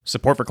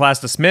Support for Class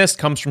Dismissed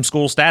comes from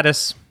School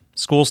Status.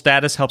 School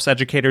Status helps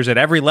educators at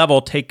every level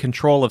take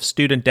control of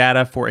student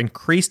data for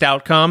increased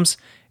outcomes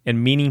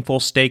and meaningful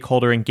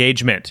stakeholder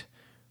engagement.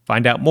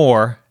 Find out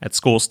more at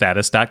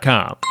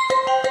schoolstatus.com.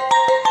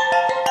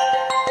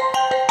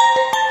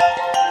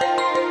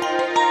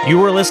 You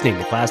were listening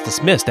to Class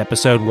Dismissed,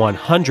 episode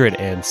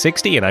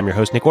 160, and I'm your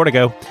host, Nick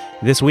Ortego.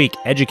 This week,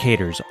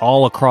 educators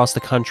all across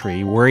the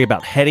country worry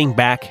about heading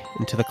back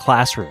into the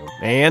classroom,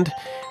 and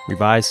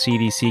revised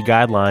CDC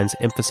guidelines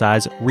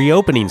emphasize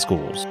reopening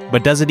schools.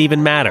 But does it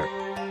even matter?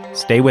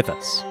 Stay with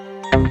us.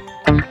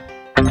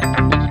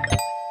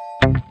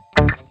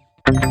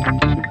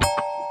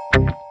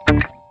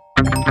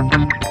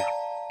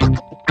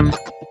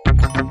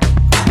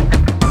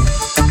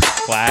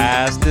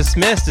 Class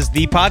Dismissed is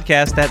the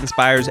podcast that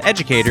inspires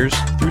educators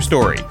through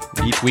story.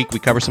 Each week, we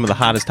cover some of the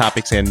hottest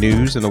topics and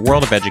news in the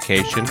world of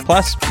education.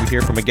 Plus, we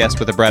hear from a guest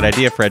with a bright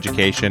idea for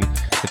education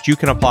that you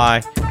can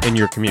apply in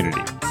your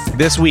community.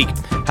 This week,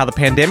 how the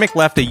pandemic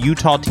left a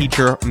Utah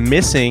teacher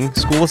missing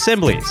school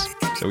assemblies.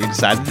 So we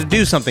decided to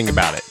do something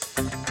about it.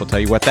 We'll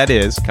tell you what that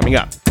is coming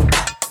up.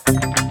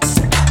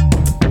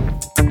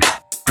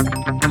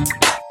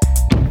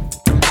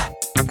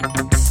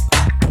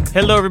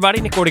 Hello,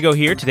 everybody. Nick Ortego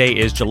here. Today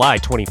is July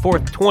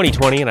 24th,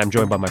 2020, and I'm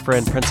joined by my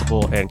friend,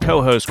 principal, and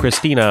co-host,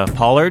 Christina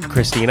Pollard.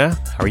 Christina,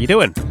 how are you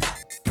doing?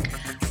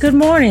 Good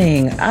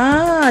morning.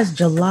 It's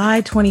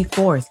July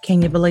 24th.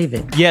 Can you believe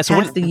it? Yeah, so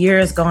half the year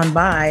has gone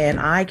by, and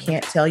I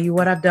can't tell you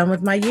what I've done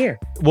with my year.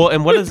 Well,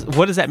 and what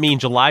does that mean,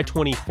 July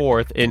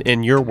 24th,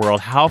 in your world?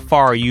 How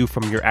far are you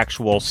from your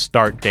actual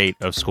start date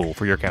of school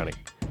for your county?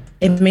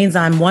 It means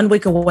I'm 1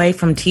 week away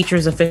from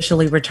teachers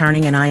officially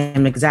returning, and I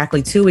am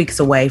exactly 2 weeks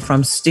away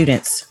from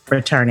students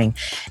returning.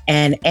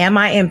 And am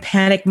I in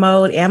panic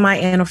mode? Am I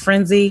in a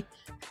frenzy?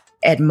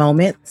 At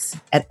moments.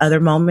 At other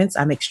moments,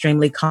 I'm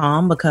extremely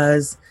calm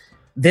because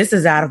this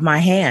is out of my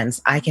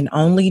hands. I can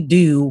only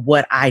do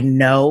what I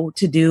know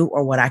to do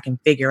or what I can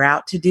figure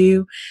out to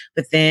do.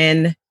 But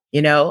then,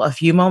 a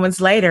few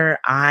moments later,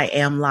 I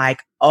am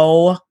like,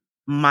 oh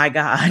my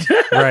God.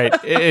 Right.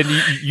 And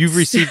you've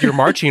received your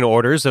marching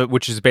orders,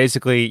 which is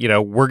basically,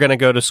 we're going to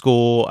go to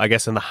school, I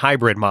guess, in the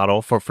hybrid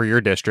model for your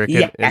district.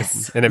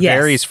 Yes. And it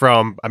varies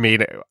from,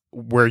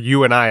 where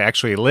you and I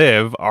actually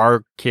live,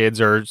 our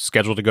kids are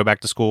scheduled to go back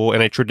to school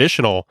in a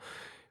traditional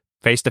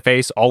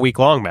face-to-face all week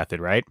long method,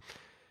 right?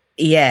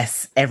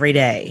 Yes, every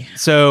day.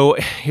 So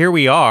here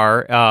we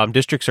are.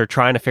 Districts are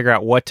trying to figure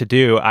out what to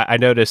do. I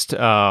noticed,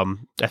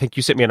 I think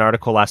you sent me an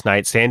article last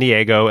night, San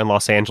Diego and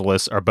Los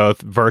Angeles are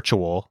both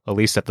virtual, at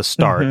least at the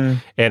start. Mm-hmm.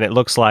 And it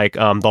looks like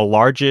the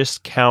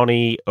largest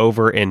county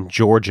over in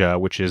Georgia,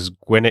 which is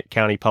Gwinnett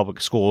County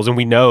Public Schools. And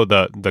we know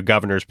the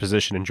governor's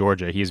position in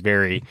Georgia. He's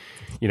very,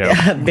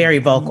 very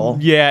vocal.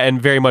 Yeah, and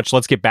very much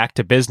let's get back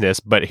to business.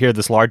 But here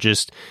this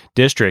largest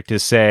district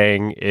is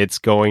saying it's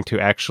going to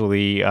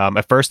actually,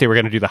 at first they were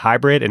going to do the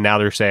hybrid, and now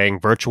they're saying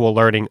virtual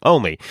learning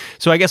only.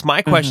 So I guess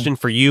my question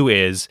for you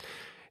is,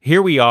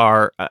 here we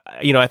are,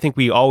 I think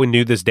we all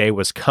knew this day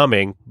was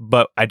coming,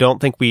 but I don't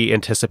think we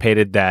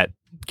anticipated that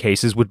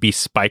cases would be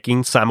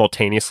spiking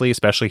simultaneously,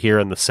 especially here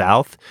in the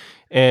South.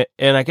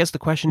 And I guess the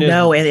question is...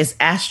 No, it is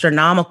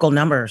astronomical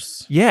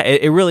numbers. Yeah,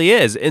 it really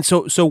is. And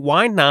so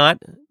why not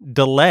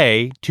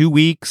delay 2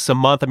 weeks, a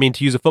month?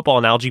 To use a football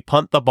analogy,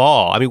 punt the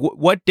ball.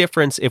 What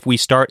difference if we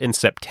start in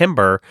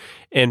September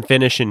and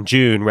finish in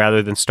June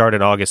rather than start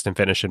in August and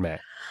finish in May?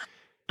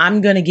 I'm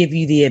going to give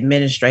you the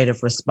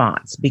administrative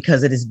response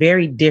because it is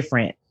very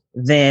different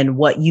than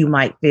what you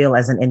might feel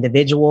as an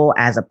individual,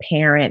 as a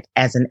parent,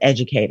 as an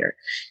educator.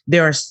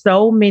 There are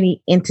so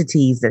many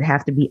entities that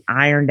have to be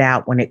ironed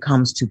out when it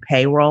comes to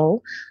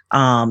payroll.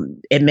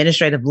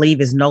 Administrative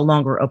leave is no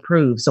longer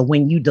approved. So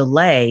when you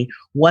delay,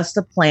 what's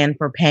the plan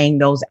for paying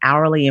those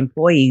hourly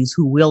employees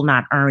who will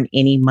not earn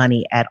any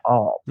money at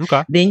all?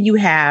 Okay. Then you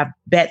have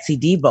Betsy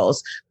DeVos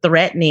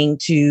threatening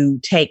to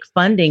take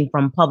funding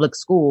from public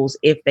schools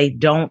if they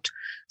don't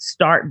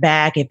start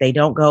back, if they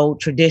don't go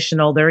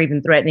traditional. They're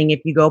even threatening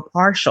if you go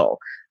partial.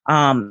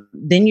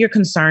 Then you're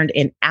concerned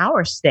in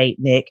our state,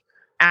 Nick,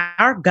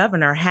 our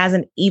governor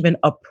hasn't even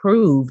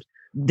approved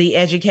the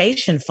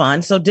education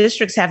fund. So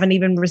districts haven't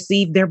even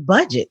received their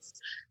budgets.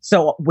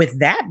 So with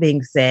that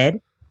being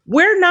said,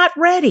 we're not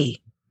ready.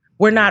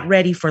 We're not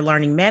ready for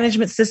learning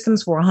management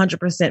systems for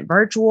 100%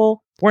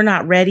 virtual. We're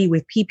not ready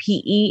with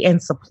PPE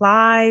and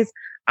supplies.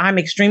 I'm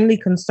extremely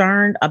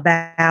concerned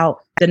about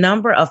the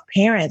number of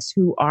parents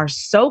who are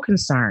so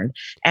concerned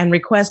and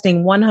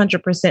requesting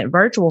 100%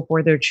 virtual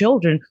for their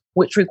children,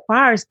 which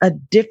requires a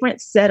different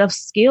set of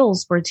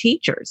skills for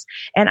teachers.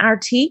 And our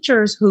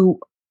teachers who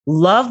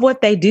love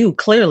what they do,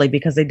 clearly,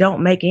 because they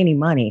don't make any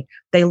money.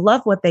 They love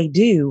what they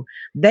do.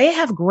 They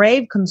have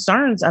grave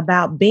concerns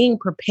about being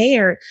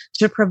prepared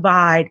to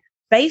provide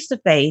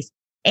face-to-face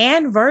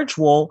and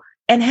virtual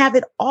and have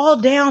it all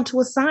down to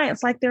a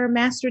science like they're a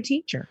master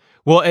teacher.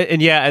 Well,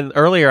 and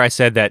earlier I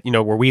said that,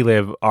 where we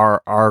live,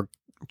 our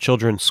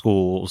children's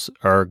schools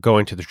are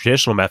going to the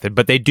traditional method,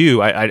 but they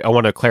do, I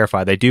want to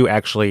clarify, they do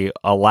actually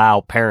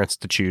allow parents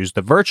to choose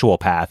the virtual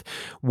path.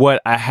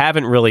 What I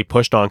haven't really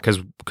pushed on,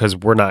 because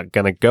we're not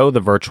going to go the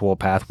virtual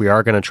path, we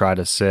are going to try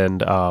to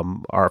send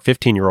our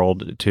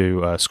 15-year-old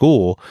to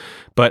school.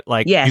 But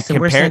like, yes, and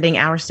we're sending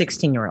our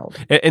 16-year-old.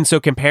 And so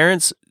can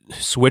parents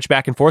switch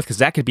back and forth? Because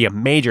that could be a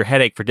major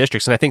headache for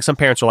districts. And I think some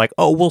parents are like,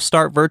 oh, we'll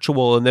start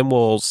virtual and then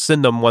we'll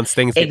send them once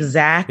things get...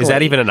 Exactly. Is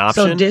that even an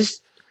option?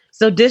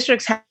 So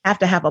districts have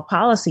to have a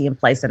policy in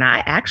place. And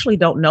I actually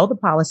don't know the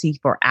policy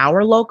for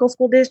our local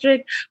school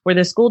district. For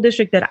the school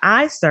district that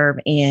I serve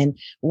in,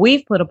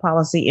 we've put a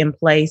policy in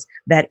place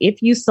that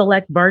if you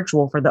select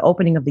virtual for the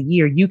opening of the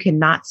year, you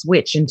cannot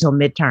switch until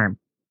midterm.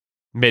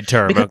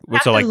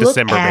 So like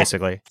December,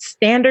 basically.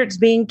 Standards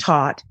being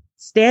taught,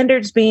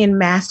 standards being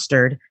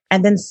mastered,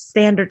 and then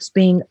standards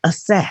being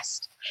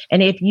assessed.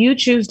 And if you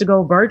choose to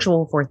go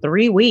virtual for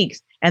 3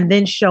 weeks and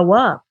then show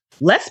up,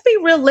 let's be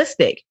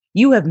realistic.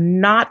 You have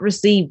not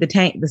received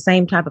the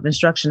same type of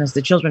instruction as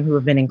the children who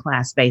have been in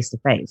class face to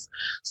face.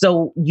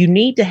 So you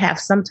need to have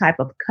some type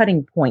of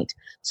cutting point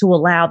to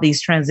allow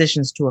these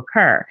transitions to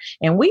occur.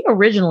 And we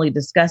originally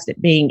discussed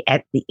it being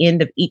at the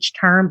end of each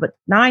term, but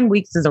 9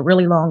 weeks is a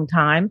really long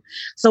time.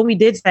 So we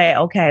did say,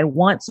 okay,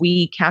 once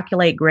we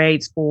calculate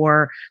grades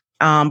for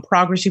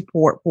progress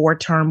report for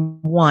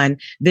term 1,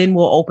 then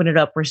we'll open it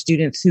up for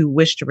students who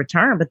wish to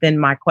return. But then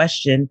my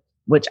question,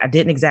 which I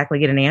didn't exactly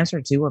get an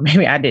answer to, or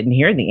maybe I didn't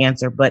hear the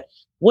answer, but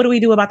what do we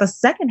do about the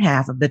second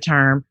half of the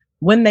term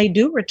when they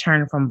do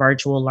return from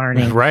virtual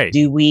learning? Right.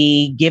 Do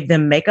we give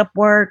them makeup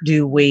work?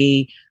 Do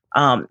we,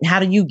 how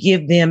do you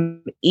give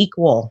them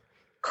equal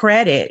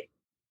credit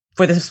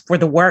for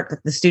the work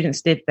that the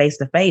students did face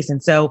to face?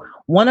 And so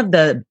one of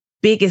the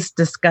biggest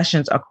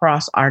discussions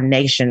across our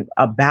nation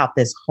about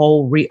this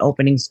whole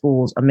reopening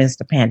schools amidst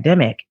the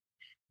pandemic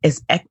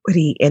is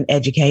equity in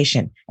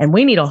education. And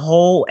we need a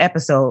whole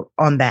episode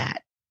on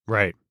that.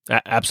 Right.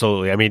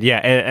 Absolutely. I mean, yeah.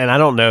 And I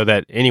don't know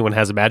that anyone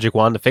has a magic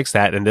wand to fix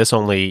that. And this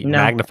only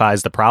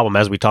magnifies the problem,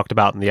 as we talked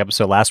about in the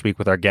episode last week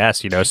with our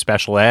guest.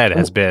 Special ed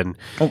has been...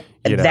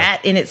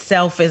 That in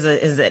itself is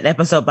an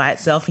episode by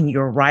itself. And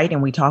you're right.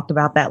 And we talked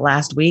about that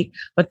last week.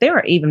 But there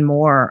are even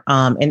more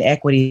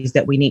inequities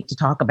that we need to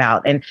talk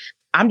about. And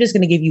I'm just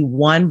going to give you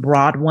one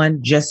broad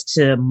one just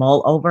to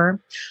mull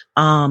over.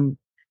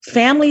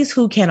 Families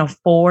who can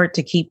afford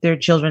to keep their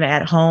children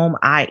at home,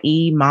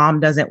 i.e. mom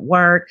doesn't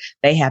work,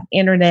 they have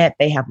internet,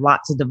 they have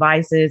lots of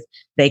devices,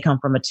 they come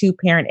from a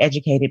 2-parent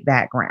educated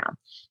background.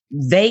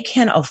 They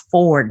can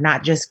afford,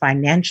 not just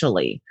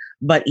financially,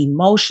 but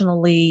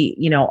emotionally,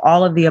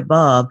 all of the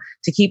above,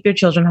 to keep their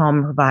children home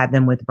and provide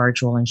them with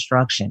virtual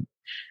instruction.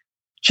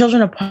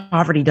 Children of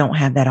poverty don't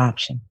have that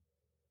option.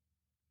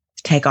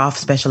 To take off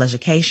special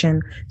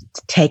education,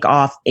 to take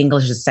off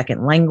English as a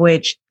second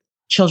language.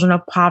 Children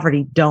of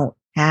poverty don't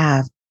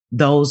have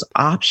those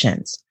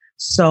options.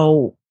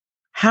 So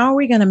how are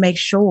we going to make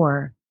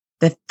sure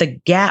that the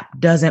gap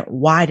doesn't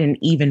widen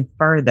even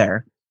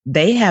further?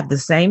 They have the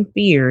same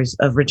fears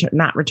of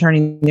not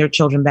returning their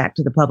children back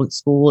to the public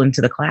school and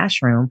to the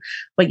classroom,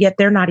 but yet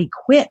they're not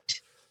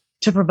equipped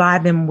to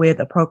provide them with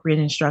appropriate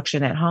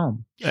instruction at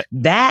home.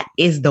 That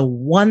is the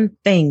one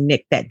thing,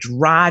 Nick, that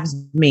drives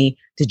me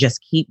to just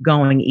keep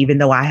going, even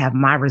though I have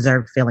my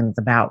reserved feelings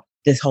about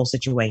this whole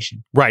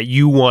situation. Right.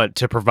 You want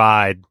to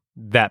provide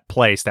that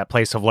place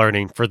of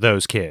learning for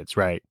those kids,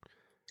 right?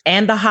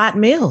 And the hot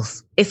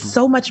meals. It's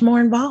so much more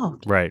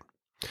involved. Right.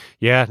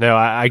 Yeah, no,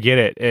 I get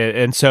it.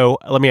 And so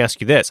let me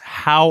ask you this.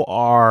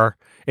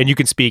 And you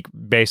can speak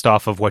based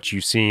off of what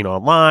you've seen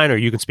online, or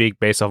you can speak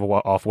based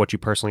off what you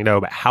personally know,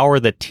 but how are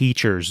the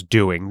teachers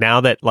doing now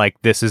that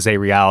this is a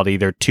reality?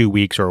 They're 2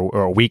 weeks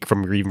or a week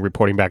from even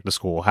reporting back to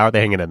school. How are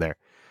they hanging in there?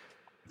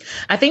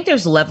 I think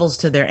there's levels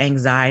to their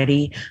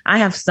anxiety. I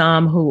have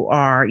some who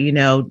are,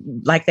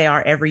 like they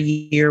are every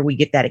year, we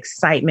get that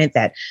excitement,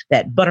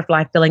 that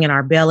butterfly feeling in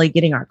our belly,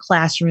 getting our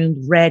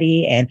classrooms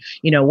ready. And,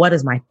 what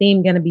is my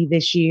theme going to be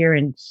this year?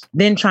 And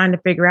then trying to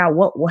figure out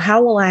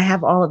how will I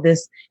have all of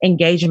this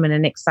engagement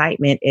and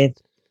excitement if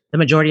the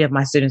majority of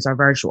my students are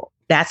virtual?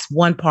 That's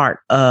one part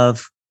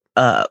of,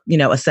 a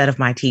set of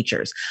my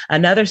teachers.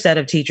 Another set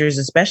of teachers,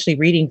 especially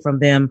reading from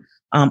them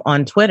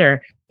on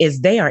Twitter,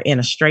 is they are in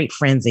a straight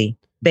frenzy.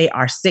 They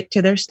are sick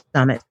to their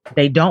stomach.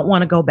 They don't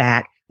want to go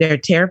back. They're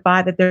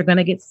terrified that they're going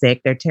to get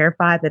sick. They're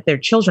terrified that their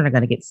children are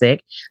going to get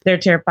sick. They're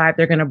terrified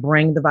they're going to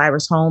bring the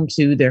virus home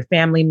to their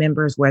family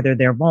members, whether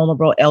they're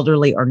vulnerable,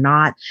 elderly or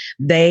not.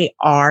 They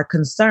are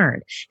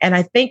concerned. And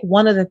I think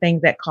one of the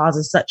things that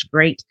causes such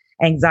great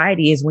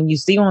anxiety is when you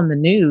see on the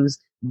news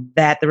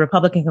that the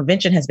Republican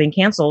convention has been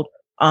canceled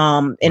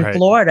in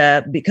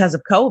Florida because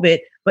of COVID,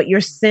 but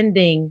you're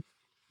sending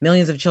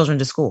millions of children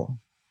to school.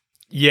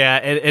 Yeah,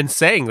 and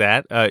saying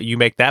that, you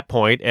make that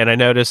point, and I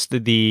noticed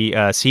that the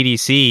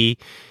CDC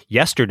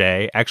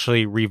yesterday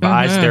actually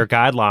revised their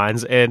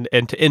guidelines,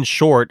 in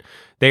short,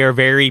 they are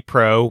very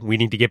pro. We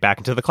need to get back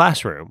into the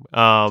classroom.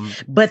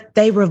 But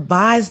they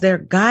revised their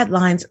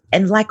guidelines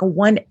and like a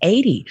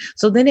 180.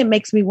 So then it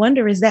makes me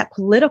wonder, is that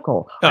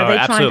political? Are they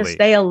trying to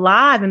stay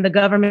alive in the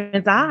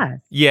government's eyes?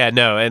 Yeah,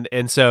 no.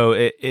 And so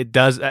it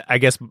does. I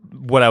guess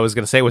what I was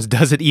going to say was,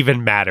 does it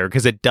even matter?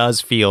 Because it does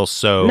feel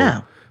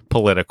so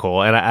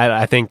political. And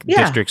I think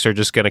districts are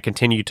just going to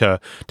continue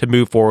to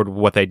move forward with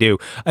what they do.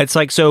 It's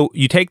like, so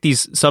you take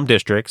some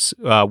districts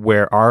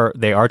where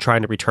they are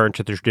trying to return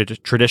to the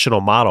traditional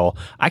model.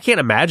 I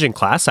can't imagine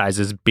class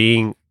sizes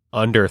being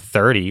under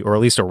 30 or at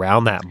least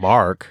around that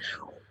mark.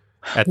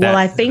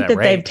 I think that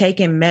they've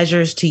taken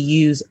measures to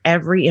use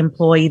every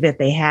employee that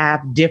they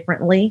have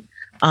differently.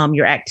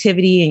 Your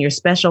activity and your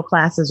special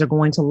classes are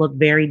going to look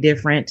very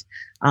different.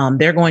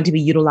 They're going to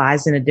be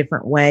utilized in a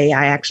different way.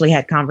 I actually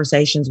had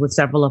conversations with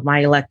several of my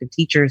elective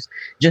teachers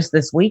just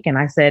this week. And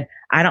I said,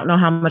 I don't know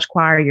how much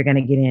choir you're going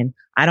to get in.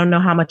 I don't know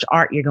how much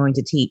art you're going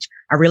to teach.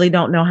 I really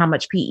don't know how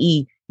much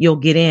PE you'll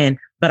get in,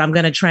 but I'm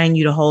going to train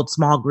you to hold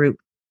small group,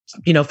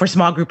 for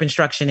small group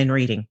instruction in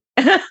reading.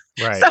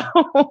 Right.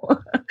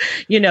 So,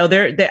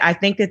 I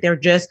think that they're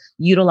just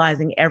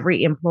utilizing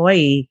every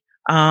employee,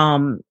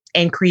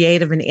 in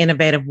creative and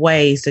innovative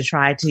ways to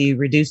try to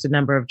reduce the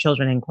number of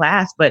children in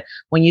class. But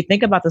when you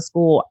think about the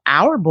school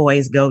our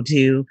boys go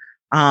to,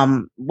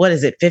 what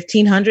is it,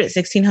 1,500,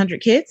 1,600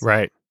 kids?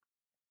 Right.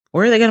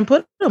 Where are they going to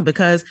put them?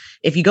 Because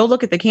if you go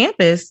look at the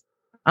campus,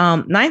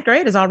 ninth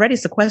grade is already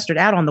sequestered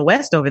out on the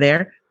west over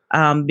there,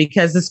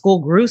 because the school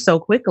grew so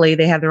quickly.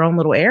 They have their own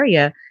little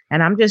area.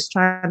 And I'm just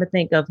trying to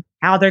think of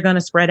how they're going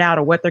to spread out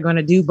or what they're going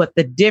to do. But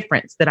the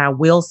difference that I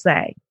will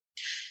say,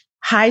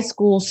 high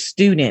school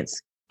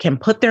students can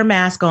put their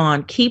mask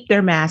on, keep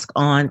their mask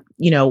on,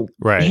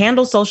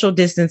 handle social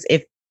distance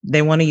if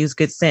they want to use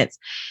good sense.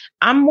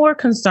 I'm more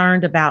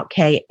concerned about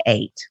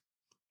K-8.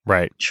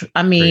 Right.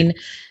 I mean,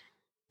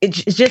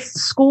 it's just,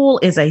 school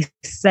is a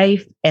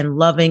safe and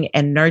loving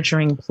and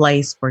nurturing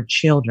place for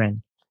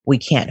children. We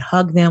can't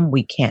hug them.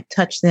 We can't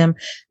touch them.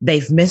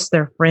 They've missed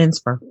their friends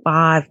for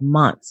 5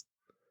 months.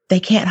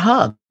 They can't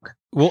hug.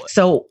 Well,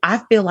 so I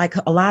feel like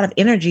a lot of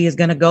energy is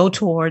going to go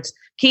towards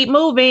keep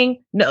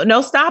moving,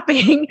 no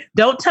stopping,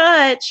 don't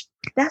touch.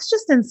 That's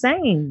just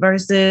insane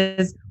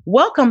versus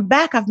welcome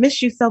back. I've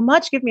missed you so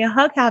much. Give me a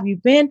hug. How have you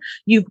been?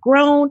 You've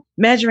grown,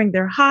 measuring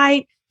their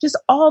height, just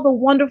all the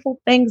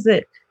wonderful things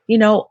that,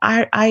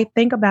 I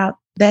think about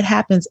that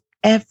happens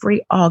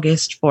every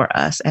August for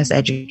us as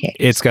educators.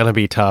 It's going to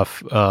be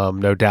tough,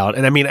 no doubt.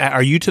 And I mean,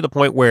 are you to the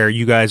point where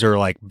you guys are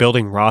like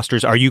building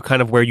rosters? Are you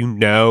kind of where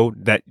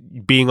that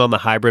being on the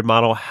hybrid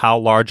model, how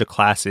large a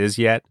class is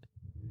yet?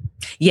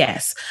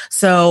 Yes.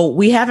 So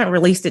we haven't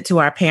released it to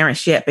our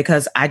parents yet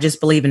because I just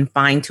believe in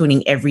fine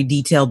tuning every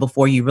detail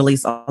before you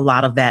release a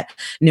lot of that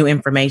new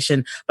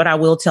information. But I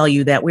will tell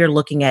you that we're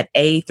looking at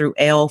A through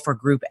L for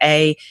Group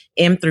A,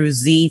 M through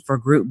Z for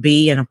Group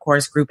B. And of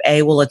course, Group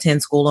A will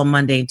attend school on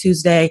Monday and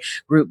Tuesday.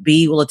 Group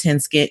B will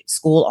attend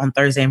school on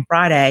Thursday and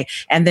Friday.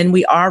 And then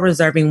we are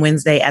reserving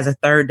Wednesday as a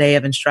third day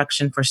of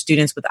instruction for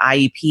students with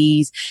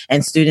IEPs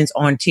and students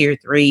on Tier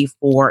 3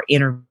 for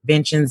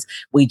interventions.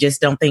 We just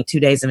don't think 2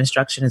 days of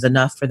instruction is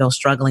enough for those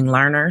struggling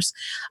learners.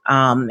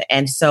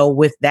 And so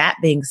with that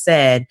being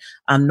said,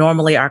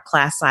 normally our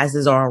class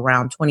sizes are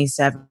around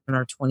 27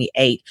 or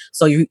 28.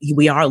 So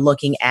we are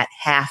looking at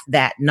half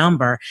that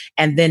number.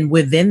 And then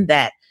within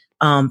that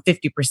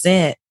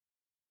 50%,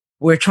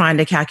 we're trying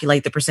to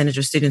calculate the percentage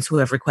of students who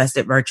have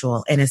requested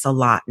virtual. And it's a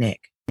lot,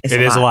 Nick. It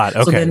is a lot.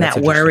 Okay, so then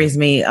that worries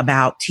me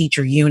about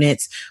teacher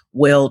units.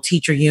 Will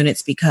teacher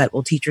units be cut?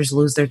 Will teachers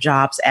lose their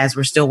jobs as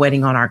we're still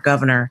waiting on our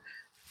governor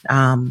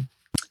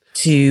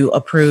to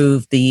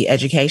approve the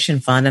education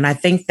fund? And I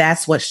think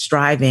that's what's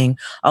driving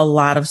a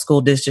lot of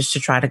school districts to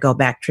try to go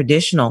back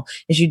traditional,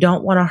 is you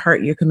don't want to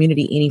hurt your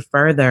community any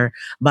further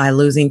by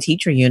losing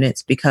teacher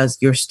units because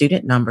your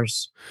student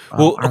numbers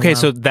okay,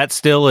 so that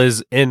still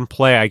is in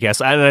play, I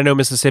guess. And I know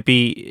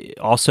Mississippi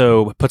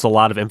also puts a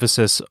lot of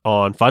emphasis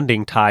on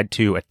funding tied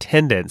to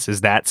attendance.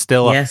 Is that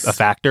still a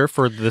factor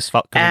for this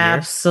coming year?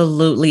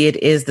 Absolutely, it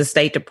is. The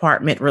State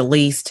Department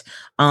released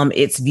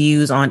its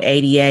views on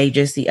ADA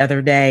just the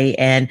other day,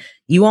 and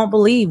you won't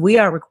believe we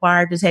are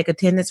required to take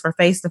attendance for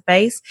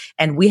face-to-face,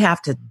 and we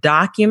have to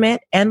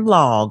document and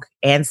log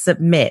and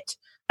submit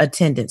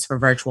attendance for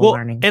virtual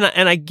learning.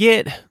 And I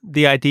get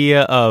the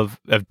idea of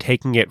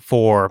taking it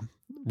for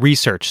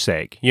research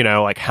sake,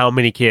 like how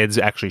many kids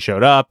actually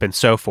showed up and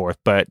so forth.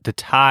 But to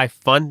tie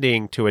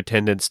funding to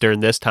attendance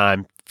during this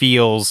time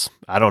feels,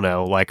 I don't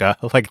know,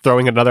 like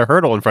throwing another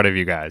hurdle in front of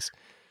you guys.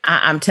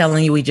 I'm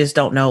telling you, we just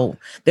don't know.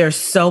 There's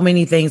so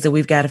many things that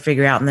we've got to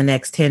figure out in the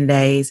next 10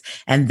 days.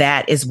 And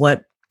that is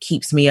what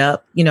keeps me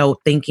up,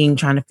 thinking,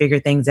 trying to figure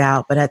things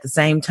out. But at the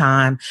same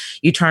time,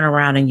 you turn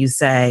around and you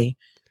say,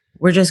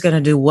 We're just going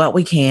to do what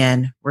we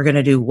can. We're going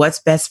to do what's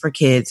best for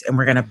kids. And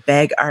we're going to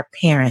beg our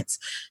parents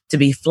to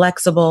be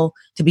flexible,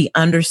 to be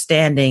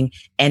understanding,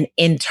 and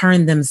in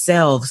turn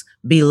themselves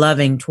be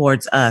loving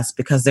towards us,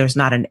 because there's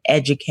not an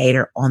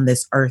educator on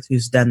this earth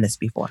who's done this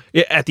before.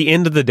 Yeah, at the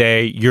end of the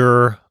day,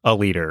 you're a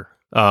leader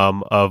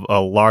of a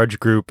large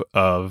group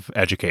of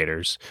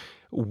educators.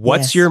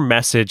 What's Yes. your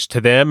message to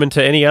them and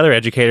to any other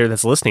educator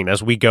that's listening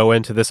as we go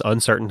into this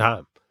uncertain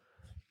time?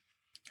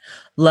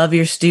 Love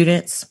your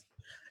students,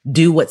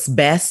 do what's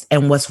best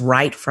and what's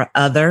right for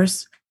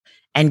others,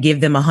 and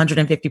give them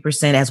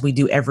 150% as we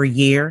do every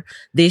year.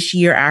 This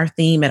year, our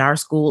theme at our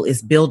school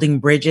is building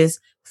bridges.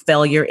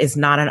 Failure is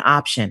not an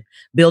option.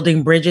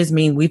 Building bridges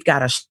mean we've got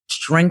to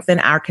strengthen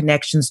our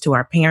connections to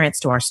our parents,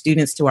 to our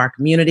students, to our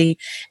community.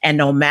 And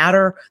no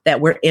matter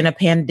that we're in a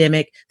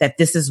pandemic, that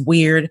this is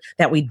weird,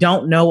 that we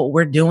don't know what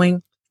we're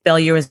doing,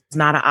 failure is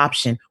not an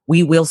option.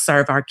 We will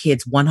serve our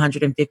kids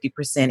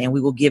 150%, and we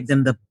will give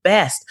them the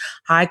best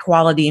high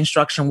quality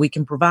instruction we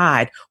can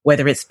provide,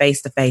 whether it's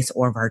face to face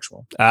or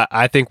virtual.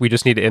 I think we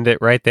just need to end it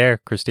right there.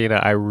 Christina,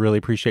 I really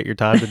appreciate your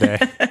time today.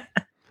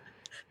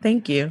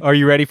 Thank you. Are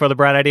you ready for the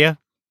bright idea?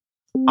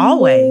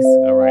 Always.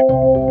 All right.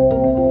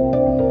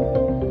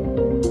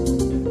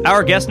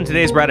 Our guest in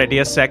today's Bright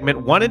Ideas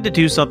segment wanted to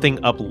do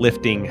something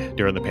uplifting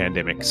during the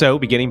pandemic. So,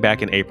 beginning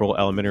back in April,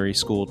 elementary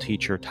school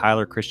teacher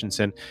Tyler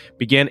Christensen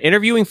began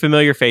interviewing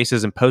familiar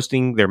faces and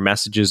posting their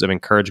messages of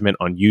encouragement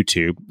on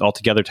YouTube.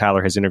 Altogether,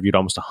 Tyler has interviewed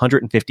almost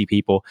 150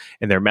 people,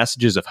 and their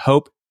messages of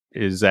hope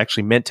is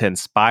actually meant to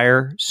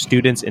inspire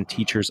students and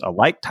teachers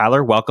alike.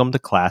 Tyler, welcome to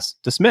Class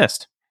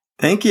Dismissed.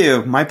 Thank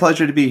you. My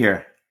pleasure to be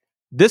here.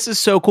 This is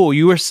so cool.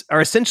 You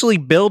are essentially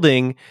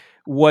building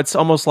what's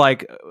almost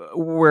like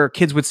where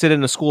kids would sit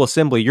in a school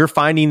assembly. You're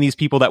finding these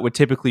people that would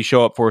typically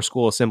show up for a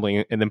school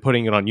assembly and then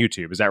putting it on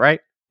YouTube. Is that right?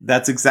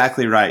 That's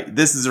exactly right.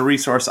 This is a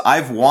resource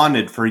I've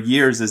wanted for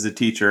years as a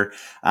teacher,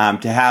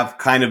 to have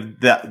kind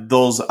of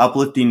those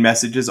uplifting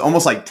messages,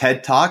 almost like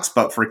TED Talks,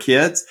 but for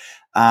kids.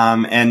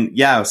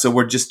 So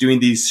we're just doing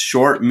these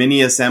short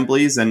mini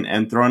assemblies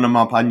and throwing them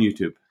up on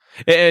YouTube.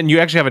 And you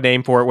actually have a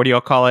name for it. What do y'all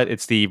call it?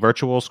 It's the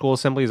virtual school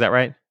assembly. Is that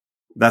right?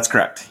 That's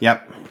correct.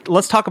 Yep.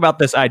 Let's talk about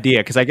this idea,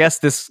 because I guess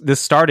this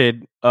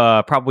started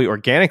probably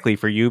organically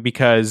for you,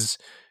 because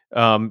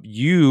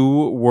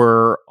you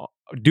were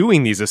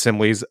doing these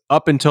assemblies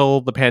up until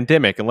the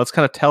pandemic. And let's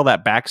kind of tell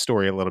that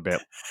backstory a little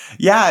bit.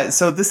 Yeah,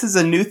 so this is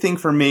a new thing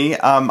for me.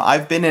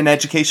 I've been in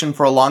education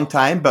for a long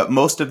time, but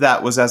most of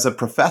that was as a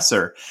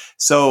professor.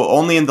 So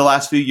only in the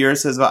last few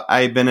years has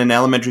I've been an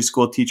elementary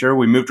school teacher.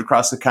 We moved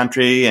across the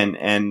country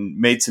and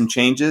made some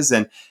changes,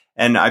 and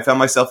I found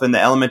myself in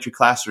the elementary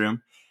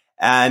classroom.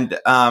 And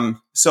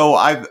so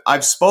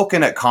I've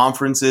spoken at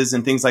conferences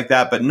and things like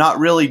that, but not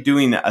really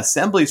doing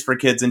assemblies for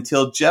kids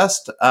until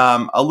just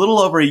a little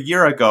over a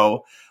year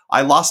ago.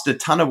 I lost a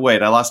ton of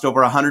weight. I lost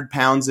over 100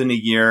 pounds in a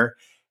year.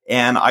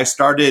 And I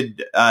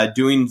started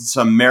doing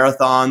some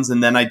marathons,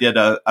 and then I did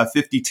a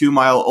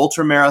 52-mile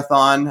ultra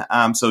marathon,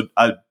 so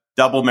a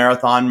double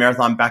marathon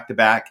back to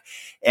back,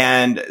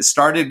 and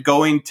started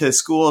going to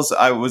schools.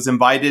 I was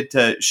invited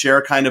to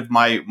share kind of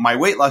my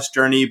weight loss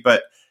journey,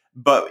 but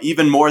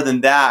even more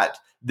than that,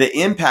 the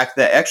impact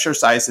that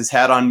exercise has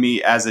had on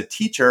me as a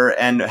teacher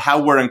and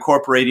how we're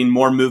incorporating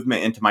more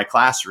movement into my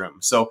classroom.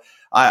 So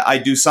I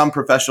do some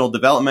professional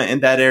development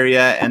in that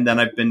area, and then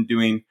I've been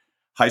doing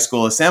high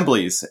school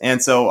assemblies.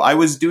 And so I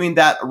was doing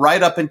that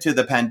right up into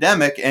the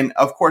pandemic. And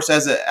of course,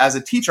 as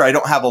a teacher, I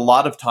don't have a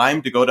lot of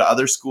time to go to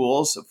other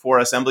schools for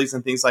assemblies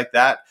and things like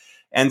that.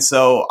 And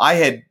so I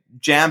had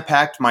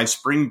jam-packed my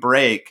spring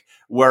break,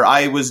 where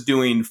I was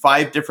doing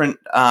 5 different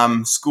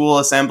school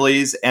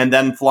assemblies and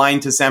then flying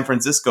to San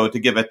Francisco to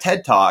give a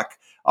TED Talk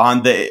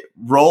on the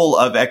role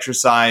of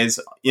exercise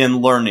in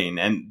learning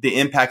and the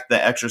impact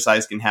that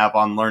exercise can have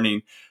on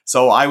learning.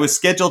 So I was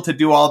scheduled to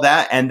do all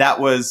that, and that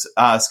was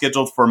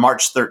scheduled for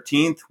March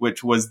 13th,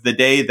 which was the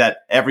day that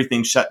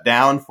everything shut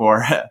down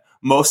for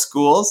most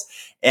schools.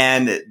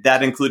 And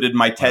that included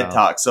my TED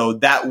Talk. So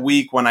that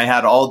week, when I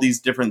had all these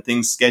different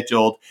things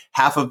scheduled,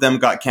 half of them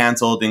got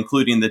canceled,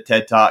 including the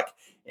TED Talk.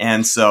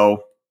 And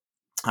so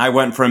I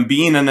went from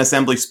being an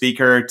assembly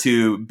speaker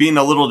to being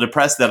a little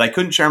depressed that I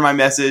couldn't share my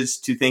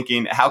message, to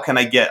thinking, how can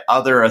I get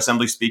other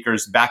assembly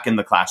speakers back in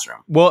the classroom?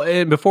 Well,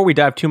 and before we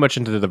dive too much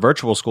into the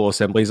virtual school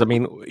assemblies, I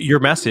mean, your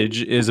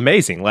message is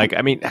amazing. Like,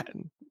 I mean,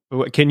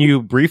 can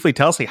you briefly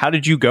tell us, like, how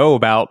did you go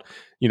about,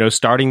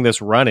 starting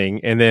this running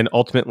and then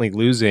ultimately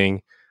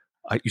losing,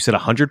 you said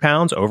 100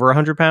 pounds, over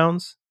 100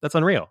 pounds? That's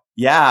unreal.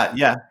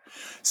 Yeah.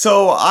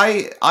 So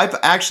I've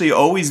actually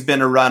always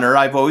been a runner.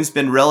 I've always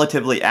been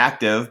relatively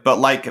active, but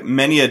like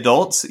many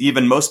adults,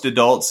 even most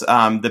adults,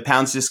 the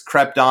pounds just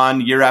crept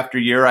on year after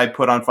year. I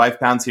put on 5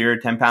 pounds here,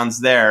 10 pounds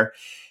there.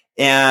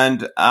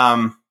 And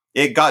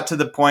it got to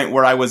the point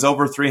where I was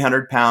over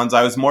 300 pounds.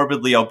 I was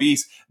morbidly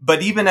obese.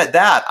 But even at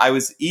that, I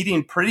was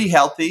eating pretty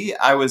healthy.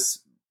 I was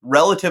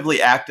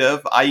relatively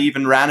active. I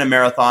even ran a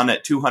marathon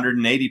at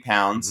 280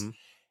 pounds. Mm-hmm.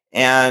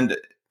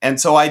 And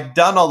so I'd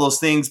done all those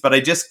things, but I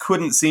just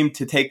couldn't seem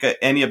to take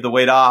any of the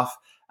weight off.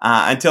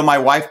 until my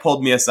wife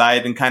pulled me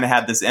aside and kind of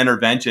had this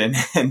intervention.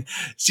 And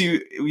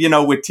she,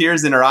 with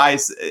tears in her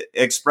eyes,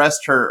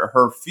 expressed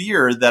her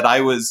fear that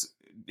I was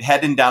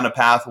heading down a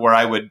path where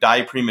I would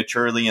die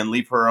prematurely and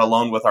leave her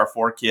alone with our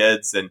 4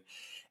 kids.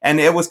 And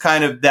it was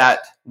kind of that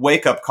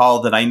wake up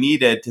call that I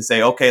needed to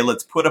say, okay,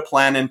 let's put a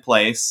plan in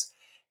place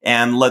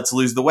and let's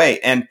lose the weight.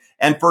 And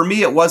for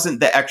me, it wasn't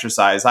the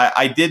exercise.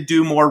 I did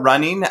do more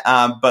running,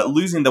 but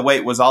losing the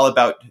weight was all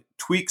about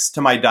tweaks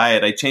to my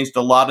diet. I changed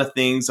a lot of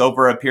things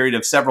over a period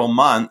of several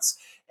months,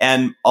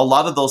 and a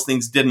lot of those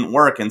things didn't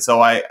work. And so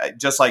I,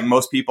 just like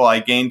most people, I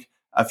gained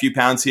a few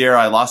pounds here.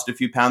 I lost a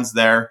few pounds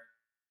there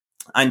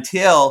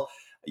until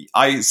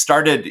I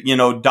started,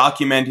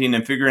 documenting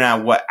and figuring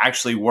out what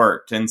actually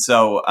worked. And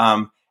so,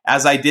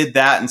 as I did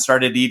that and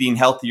started eating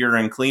healthier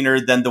and cleaner,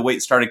 then the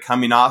weight started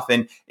coming off.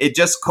 And it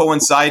just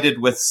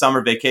coincided with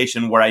summer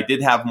vacation where I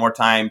did have more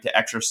time to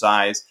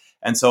exercise.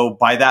 And so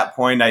by that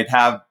point, I'd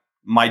have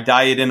my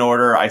diet in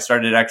order. I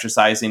started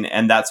exercising,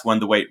 and that's when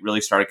the weight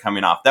really started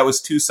coming off. That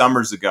was 2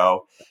 summers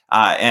ago.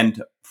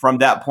 And from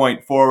that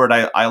point forward,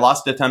 I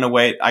lost a ton of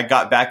weight. I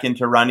got back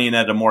into running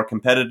at a more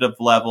competitive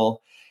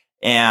level.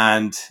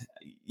 And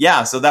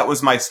yeah, so that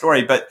was my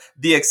story. But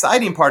the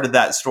exciting part of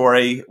that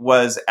story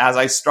was as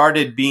I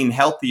started being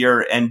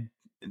healthier and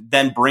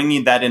then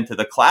bringing that into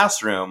the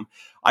classroom,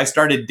 I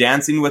started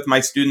dancing with my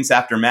students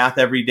after math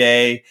every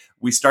day.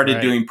 We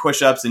started doing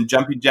push-ups and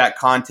jumping jack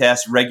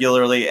contests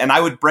regularly. And I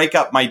would break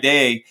up my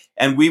day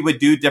and we would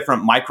do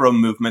different micro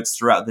movements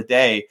throughout the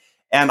day.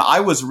 And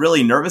I was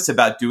really nervous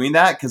about doing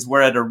that because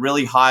we're at a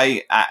really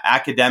high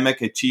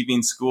academic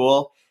achieving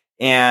school.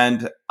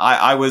 And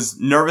I was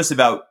nervous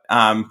about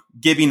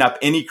giving up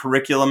any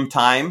curriculum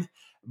time.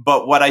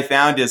 But what I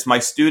found is my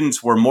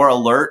students were more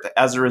alert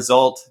as a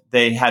result.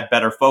 They had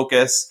better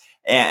focus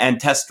and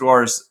test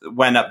scores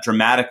went up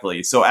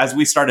dramatically. So as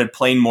we started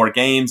playing more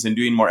games and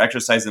doing more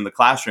exercise in the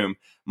classroom,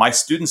 my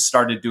students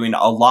started doing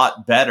a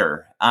lot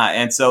better.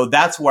 And so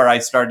that's where I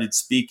started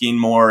speaking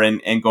more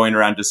and going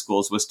around to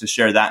schools, was to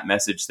share that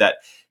message that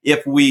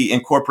if we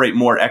incorporate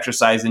more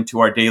exercise into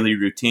our daily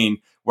routine,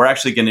 we're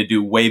actually going to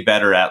do way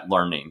better at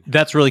learning.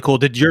 That's really cool.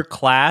 Did your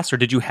class, or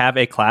did you have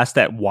a class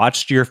that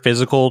watched your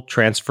physical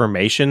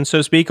transformation, so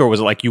to speak? Or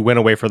was it like you went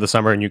away for the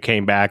summer and you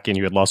came back and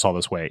you had lost all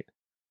this weight?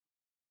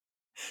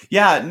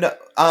 Yeah,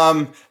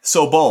 no,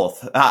 so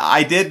both.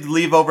 I did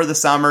leave over the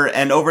summer,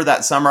 and over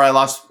that summer, I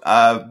lost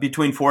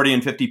between 40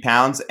 and 50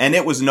 pounds, and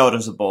it was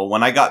noticeable.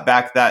 When I got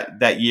back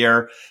that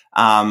year,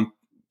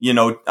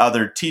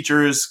 other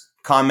teachers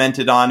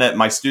commented on it.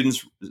 My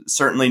students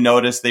certainly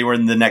noticed. They were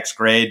in the next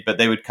grade, but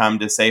they would come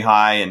to say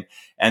hi,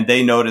 and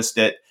they noticed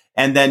it.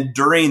 And then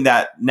during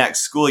that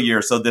next school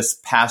year, so this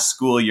past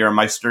school year,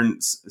 my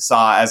students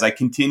saw as I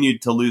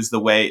continued to lose the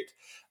weight.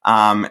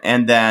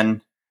 And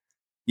then,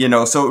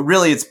 so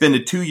really it's been a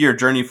 2-year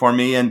journey for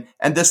me. And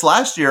this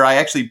last year, I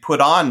actually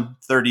put on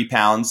 30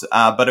 pounds,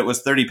 but it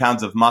was 30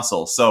 pounds of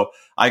muscle. So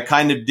I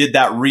kind of did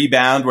that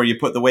rebound where you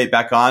put the weight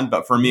back on.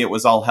 But for me, it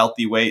was all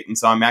healthy weight. And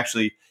so I'm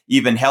actually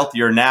even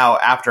healthier now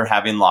after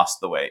having lost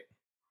the weight.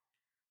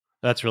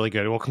 That's really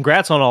good. Well,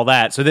 congrats on all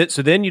that. So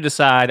then you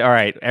decide, all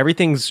right,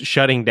 everything's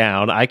shutting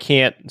down. I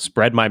can't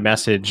spread my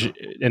message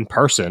in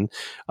person.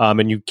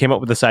 And you came up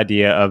with this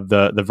idea of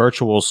the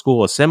virtual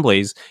school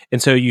assemblies.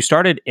 And so you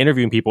started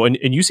interviewing people, and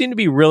you seem to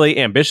be really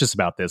ambitious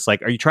about this.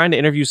 Like, are you trying to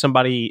interview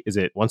somebody? Is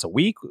it once a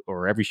week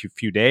or every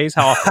few days?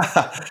 How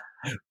often?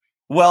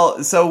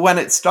 Well, so when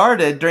it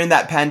started during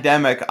that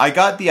pandemic, I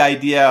got the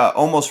idea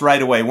almost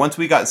right away. Once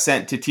we got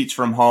sent to teach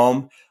from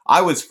home, I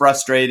was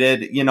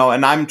frustrated,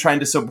 and I'm trying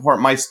to support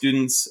my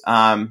students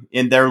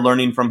in their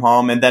learning from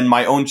home. And then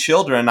my own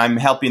children, I'm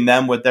helping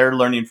them with their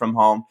learning from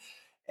home.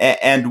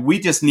 And we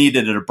just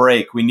needed a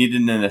break. We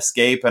needed an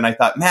escape. And I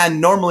thought, man,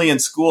 normally in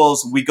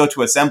schools, we go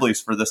to assemblies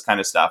for this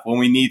kind of stuff when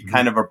we need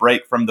kind of a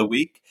break from the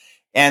week.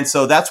 And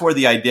so that's where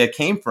the idea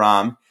came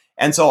from.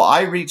 And so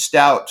I reached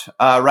out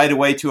right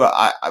away to,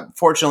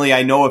 fortunately,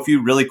 I know a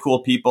few really cool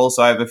people.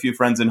 So I have a few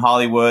friends in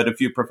Hollywood, a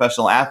few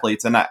professional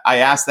athletes. And I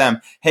asked them,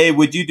 hey,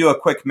 would you do a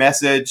quick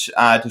message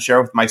to share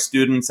with my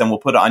students? And we'll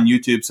put it on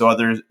YouTube so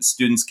other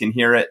students can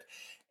hear it.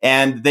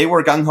 And they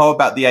were gung-ho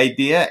about the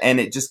idea, and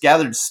it just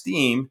gathered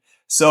steam.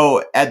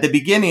 So at the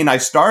beginning, I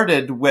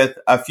started with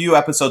a few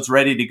episodes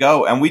ready to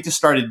go, and we just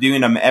started doing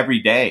them every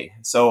day.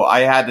 So I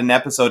had an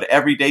episode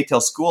every day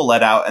till school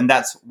let out, and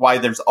that's why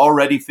there's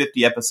already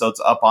 50 episodes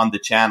up on the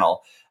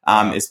channel.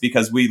 Wow. It's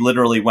because we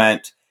literally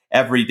went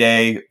every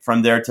day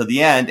from there to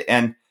the end.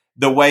 And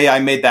the way I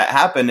made that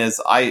happen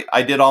is I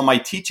did all my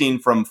teaching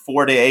from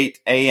 4 to 8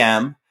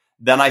 a.m.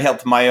 Then I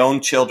helped my own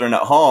children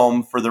at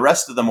home for the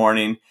rest of the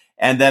morning.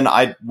 And then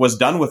I was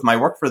done with my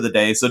work for the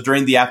day. So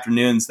during the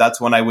afternoons,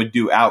 that's when I would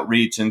do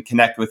outreach and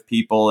connect with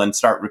people and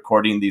start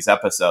recording these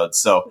episodes.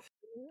 So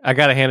I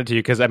got to hand it to you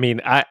because, I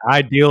mean,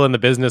 I deal in the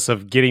business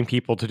of getting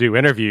people to do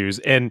interviews.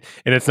 And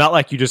it's not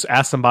like you just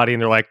ask somebody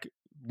and they're like,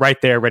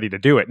 right there ready to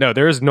do it. No,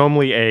 there is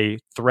normally a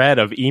thread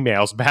of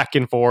emails back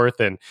and forth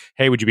and,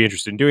 hey, would you be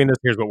interested in doing this?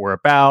 Here's what we're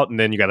about. And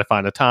then you got to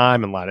find a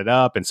time and line it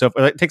up. And so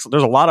there's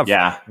a lot of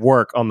Yeah.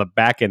 work on the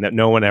back end that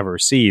no one ever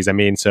sees. I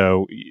mean,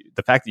 so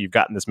the fact that you've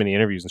gotten this many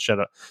interviews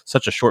in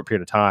such a short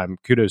period of time,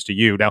 kudos to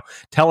you. Now,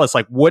 tell us,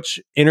 like, which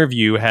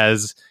interview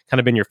has kind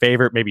of been your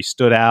favorite, maybe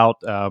stood out,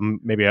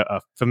 maybe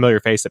a familiar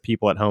face that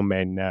people at home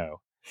may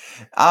know?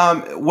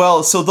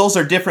 Well, so those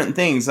are different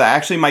things.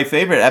 Actually, my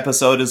favorite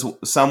episode is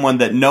someone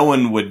that no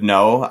one would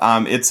know.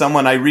 It's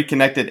someone I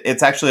reconnected.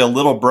 It's actually a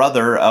little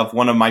brother of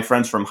one of my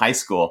friends from high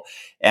school.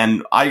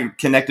 And I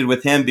connected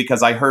with him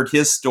because I heard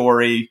his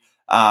story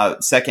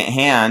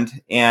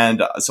secondhand.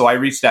 And so I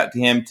reached out to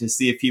him to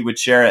see if he would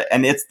share it.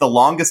 And it's the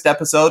longest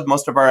episode.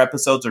 Most of our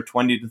episodes are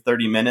 20 to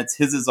 30 minutes.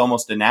 His is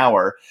almost an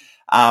hour.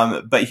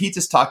 But he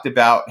just talked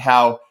about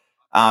how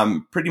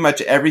pretty much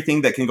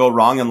everything that can go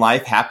wrong in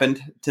life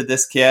happened to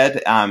this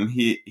kid.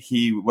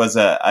 He was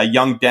a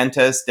young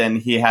dentist, and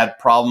he had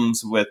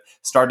problems with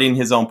starting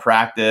his own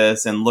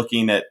practice and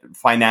looking at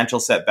financial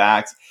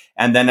setbacks.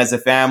 And then as a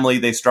family,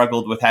 they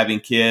struggled with having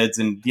kids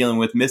and dealing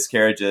with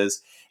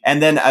miscarriages.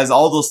 And then as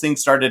all those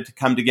things started to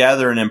come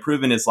together and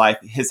improve in his life,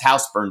 his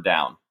house burned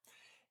down.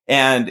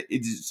 And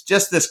it's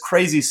just this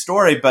crazy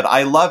story, but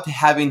I loved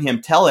having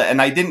him tell it.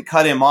 And I didn't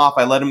cut him off.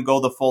 I let him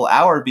go the full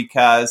hour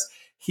because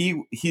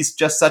he's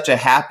just such a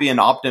happy and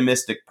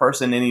optimistic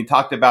person. And he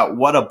talked about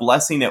what a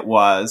blessing it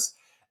was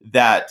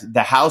that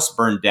the house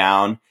burned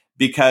down,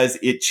 because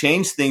it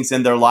changed things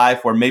in their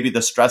life where maybe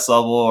the stress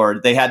level, or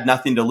they had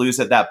nothing to lose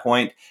at that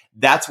point.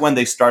 That's when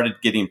they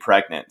started getting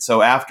pregnant.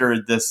 So after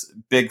this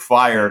big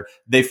fire,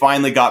 they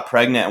finally got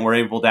pregnant and were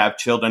able to have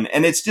children.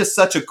 And it's just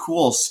such a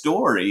cool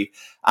story.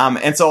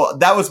 And so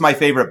that was my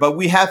favorite. But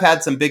we have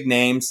had some big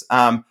names.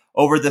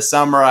 Over the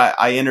summer,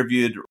 I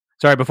interviewed.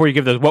 Sorry, before you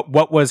give those,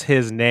 what was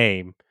his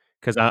name?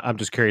 Because I'm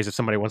just curious if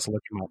somebody wants to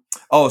look him up.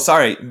 Oh,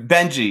 sorry,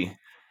 Benji.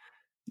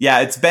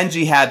 Yeah, it's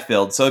Benji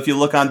Hadfield. So if you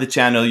look on the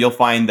channel, you'll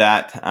find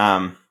that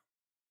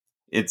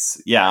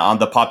it's on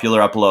the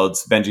popular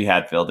uploads, Benji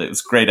Hadfield. It was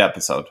a great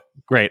episode.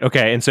 Great.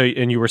 Okay.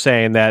 And you were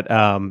saying that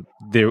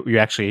you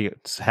actually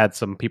had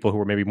some people who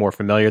were maybe more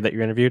familiar that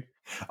you interviewed?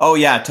 Oh,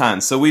 yeah,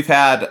 tons. So we've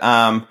had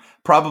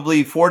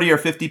probably 40 or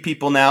 50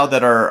 people now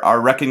that are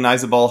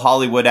recognizable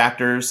Hollywood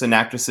actors and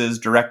actresses,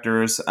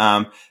 directors.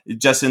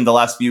 Just in the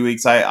last few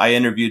weeks, I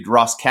interviewed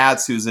Ross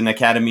Katz, who's an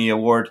Academy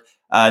Award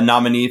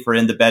nominee for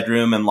In the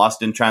Bedroom and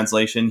Lost in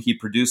Translation. He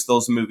produced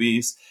those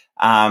movies.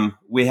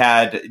 We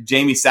had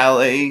Jamie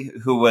Saleh,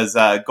 who was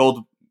a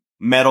gold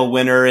medal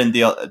winner in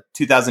the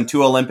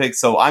 2002 Olympics.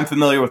 So I'm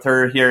familiar with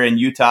her here in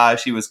Utah.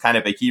 She was kind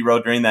of a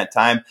hero during that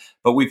time.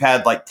 But we've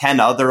had like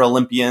 10 other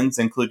Olympians,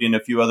 including a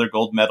few other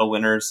gold medal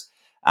winners.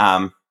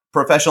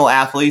 Professional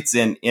athletes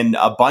in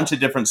a bunch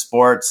of different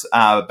sports,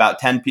 about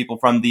 10 people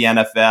from the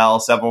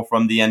NFL, several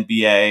from the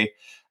NBA.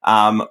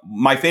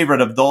 My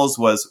favorite of those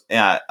was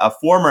a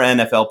former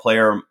NFL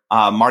player,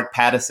 Mark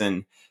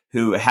Pattison,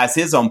 who has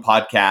his own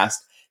podcast.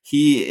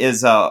 He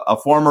is a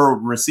former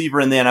receiver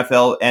in the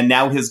NFL, and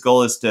now his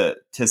goal is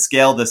to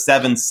scale the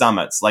 7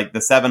 summits, like the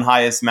 7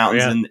 highest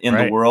mountains in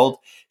the world.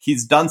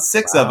 He's done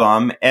 6 of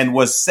them and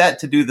was set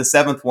to do the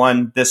 7th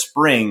one this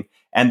spring,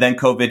 and then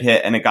COVID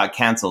hit and it got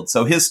canceled.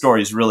 So his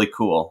story is really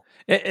cool.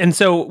 And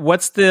so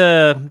what's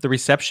the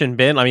reception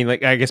been? I mean,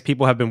 like, I guess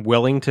people have been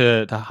willing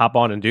to hop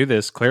on and do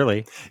this,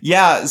 clearly.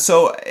 Yeah,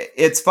 so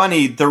it's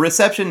funny. The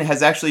reception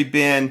has actually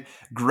been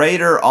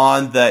greater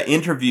on the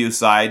interview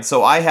side.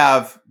 So I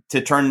have to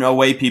turn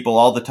away people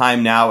all the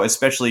time now,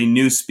 especially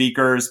new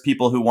speakers,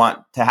 people who want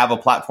to have a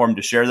platform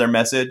to share their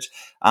message.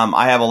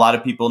 I have a lot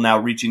of people now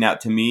reaching out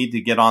to me to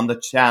get on the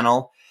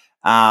channel.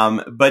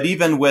 But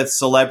even with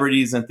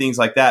celebrities and things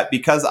like that,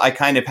 because I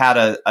kind of had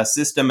a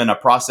system and a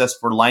process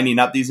for lining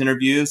up these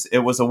interviews, it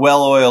was a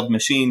well-oiled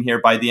machine here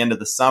by the end of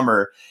the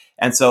summer.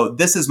 And so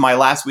this is my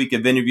last week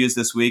of interviews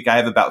this week. I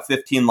have about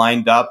 15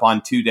 lined up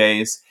on 2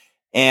 days.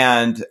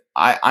 And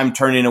I'm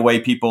turning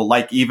away people,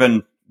 like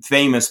even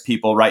famous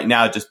people right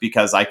now, just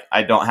because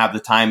I don't have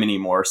the time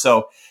anymore.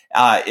 So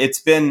it's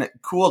been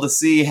cool to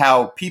see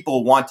how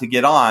people want to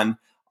get on.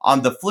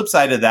 On the flip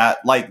side of that,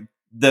 like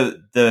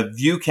the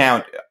view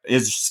count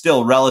is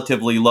still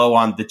relatively low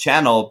on the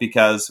channel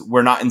because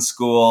we're not in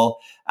school,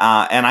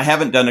 and I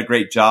haven't done a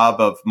great job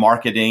of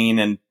marketing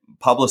and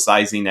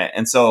publicizing it.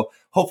 And so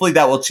hopefully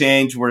that will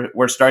change.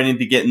 We're starting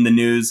to get in the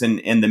news and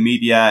in the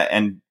media,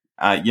 and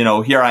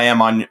here I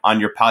am on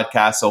your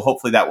podcast. So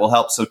hopefully that will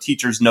help. So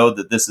teachers know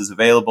that this is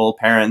available,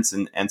 parents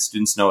and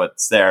students know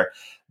it's there.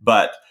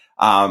 But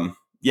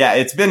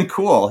it's been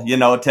cool,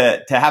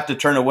 to have to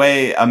turn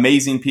away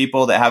amazing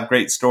people that have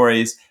great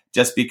stories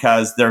just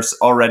because there's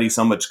already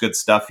so much good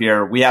stuff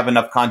here. We have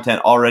enough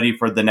content already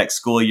for the next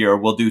school year.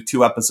 We'll do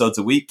 2 episodes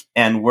a week,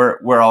 and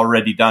we're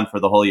already done for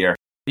the whole year.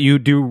 You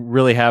do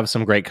really have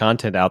some great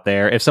content out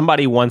there. If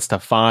somebody wants to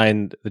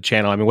find the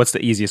channel, I mean, what's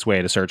the easiest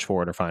way to search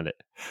for it or find it?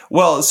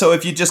 Well, so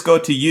if you just go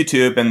to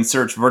YouTube and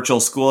search Virtual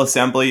School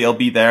Assembly, it'll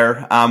be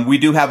there. We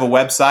do have a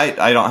website.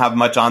 I don't have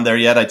much on there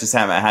yet. I just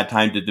haven't had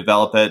time to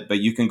develop it, but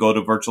you can go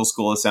to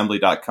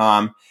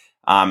virtualschoolassembly.com,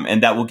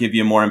 and that will give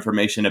you more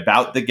information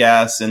about the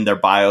guests and their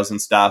bios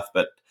and stuff.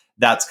 But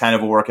that's kind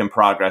of a work in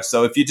progress.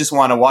 So if you just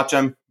want to watch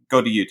them,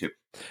 go to YouTube.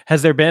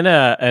 Has there been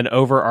an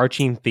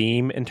overarching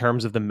theme in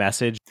terms of the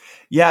message?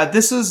 Yeah,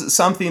 this is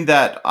something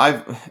that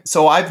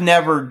I've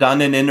never done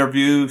an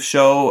interview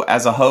show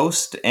as a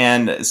host.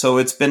 And so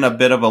it's been a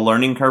bit of a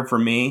learning curve for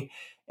me.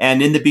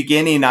 And in the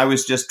beginning, I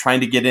was just trying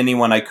to get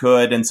anyone I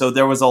could. And so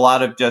there was a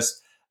lot of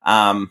just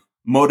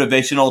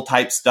motivational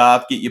type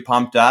stuff, get you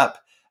pumped up.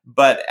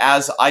 But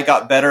as I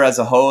got better as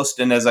a host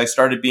and as I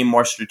started being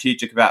more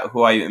strategic about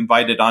who I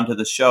invited onto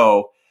the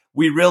show,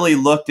 we really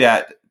looked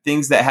at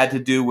things that had to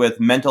do with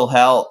mental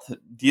health,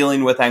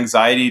 dealing with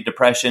anxiety,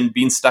 depression,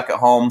 being stuck at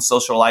home,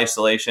 social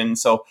isolation.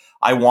 So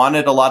I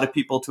wanted a lot of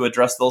people to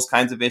address those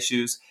kinds of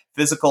issues,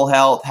 physical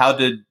health, how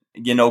to,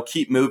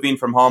 keep moving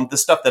from home, the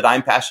stuff that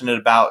I'm passionate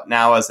about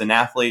now as an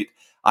athlete.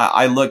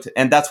 I looked,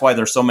 and that's why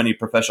there's so many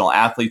professional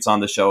athletes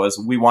on the show, is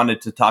we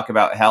wanted to talk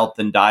about health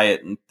and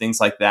diet and things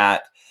like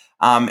that.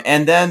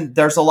 And then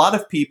there's a lot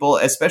of people,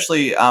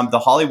 especially the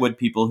Hollywood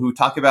people, who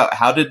talk about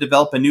how to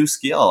develop a new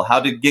skill, how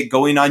to get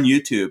going on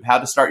YouTube, how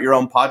to start your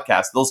own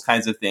podcast, those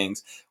kinds of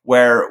things,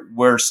 where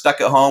we're stuck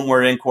at home,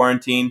 we're in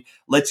quarantine.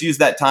 Let's use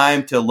that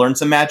time to learn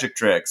some magic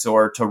tricks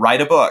or to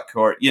write a book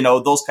or,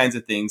 those kinds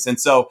of things. And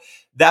so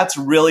that's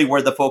really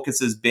where the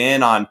focus has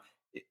been on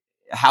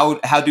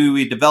how do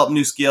we develop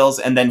new skills,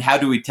 and then how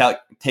do we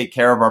take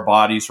care of our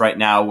bodies right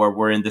now where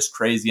we're in this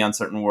crazy,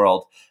 uncertain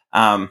world.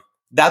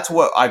 That's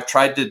what I've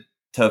tried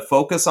to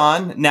focus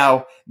on.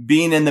 Now,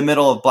 being in the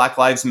middle of Black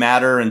Lives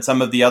Matter and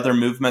some of the other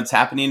movements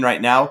happening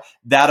right now,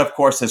 that of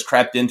course has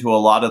crept into a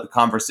lot of the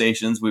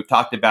conversations. We've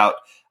talked about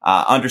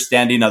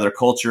understanding other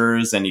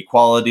cultures and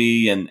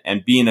equality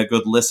and being a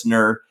good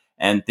listener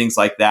and things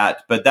like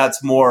that. But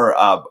that's more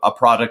a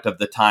product of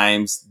the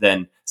times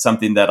than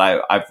something that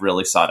I've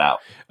really sought out.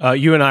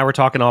 You and I were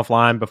talking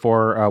offline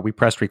before we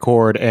pressed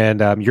record,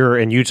 and you're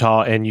in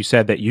Utah, and you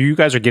said that you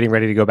guys are getting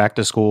ready to go back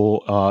to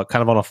school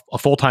kind of on a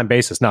full-time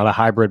basis, not a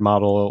hybrid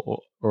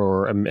model,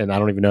 and I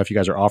don't even know if you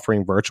guys are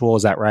offering virtual.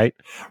 Is that right?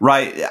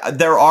 Right.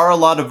 There are a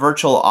lot of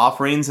virtual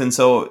offerings. And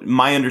so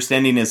my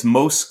understanding is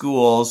most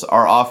schools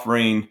are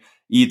offering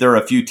either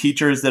a few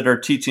teachers that are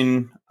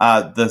teaching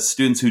the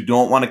students who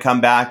don't want to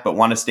come back but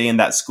want to stay in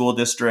that school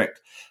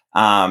district.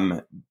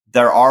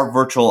 There are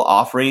virtual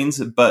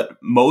offerings, but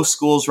most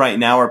schools right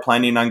now are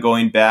planning on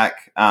going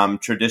back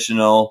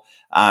traditional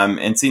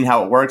and seeing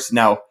how it works.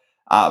 Now,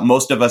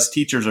 most of us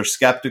teachers are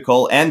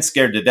skeptical and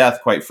scared to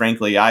death, quite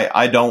frankly.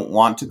 I don't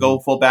want to go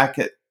full back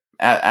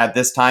at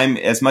this time.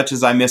 As much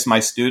as I miss my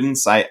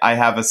students, I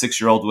have a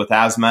 6-year-old with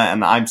asthma,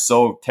 and I'm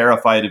so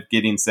terrified of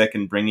getting sick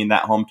and bringing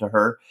that home to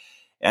her.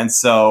 And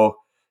so,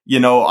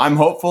 I'm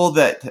hopeful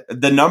that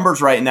the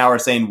numbers right now are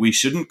saying we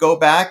shouldn't go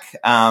back,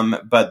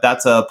 but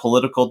that's a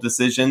political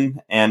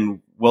decision,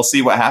 and we'll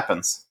see what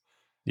happens.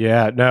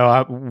 Yeah,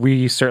 no,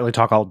 we certainly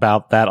talk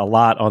about that a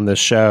lot on this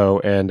show,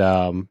 and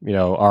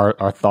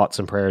our thoughts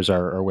and prayers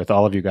are with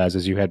all of you guys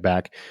as you head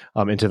back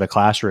into the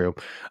classroom.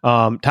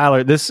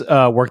 Tyler, this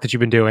work that you've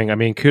been doing, I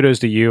mean, kudos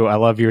to you. I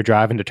love your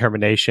drive and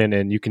determination,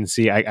 and you can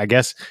see, I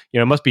guess,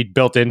 it must be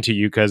built into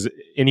you, because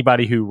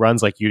anybody who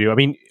runs like you do, I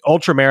mean,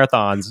 ultra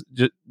marathons.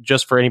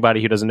 Just for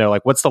anybody who doesn't know,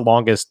 like, what's the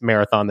longest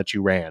marathon that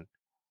you ran?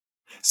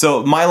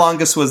 So my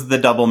longest was the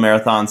double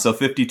marathon, so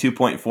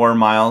 52.4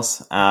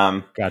 miles.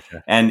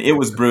 Gotcha. And it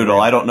was brutal.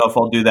 I don't know if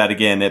I'll do that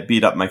again. It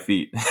beat up my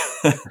feet.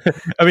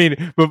 I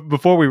mean,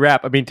 before we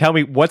wrap, I mean, tell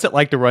me, what's it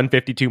like to run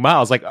 52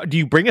 miles? Like, do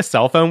you bring a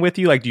cell phone with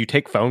you? Like, do you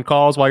take phone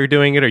calls while you're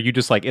doing it? Or are you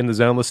just like in the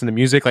zone, listen to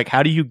music? Like,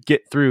 how do you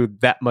get through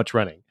that much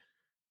running?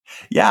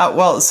 Yeah,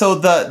 well, so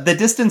the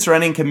distance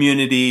running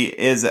community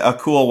is a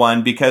cool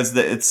one because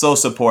it's so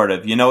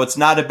supportive. It's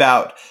not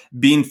about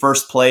being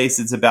first place.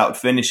 It's about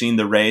finishing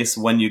the race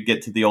when you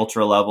get to the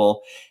ultra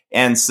level.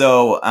 And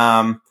so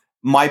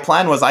my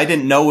plan was, I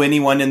didn't know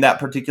anyone in that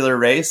particular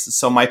race.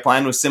 So my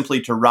plan was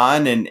simply to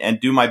run and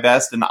do my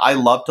best. And I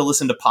love to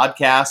listen to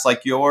podcasts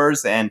like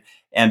yours and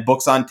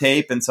books on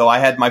tape. And so I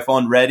had my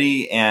phone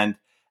ready, and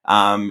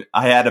I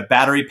had a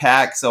battery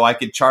pack so I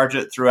could charge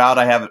it throughout.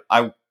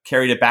 I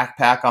carried a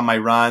backpack on my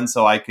run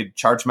so I could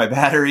charge my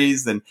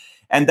batteries, and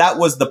that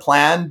was the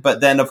plan.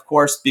 But then, of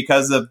course,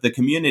 because of the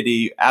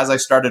community, as I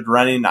started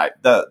running,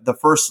 the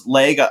first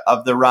leg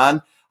of the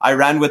run, I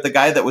ran with a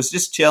guy that was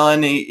just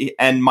chilling,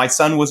 and my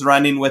son was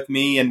running with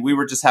me, and we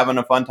were just having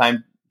a fun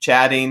time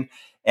chatting.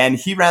 And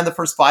he ran the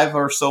first 5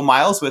 or so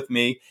miles with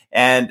me,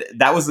 and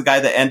that was the guy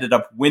that ended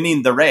up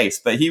winning the race.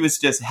 But he was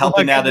just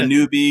helping out a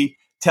newbie,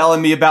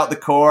 telling me about the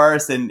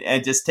course and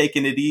just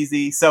taking it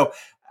easy. So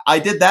I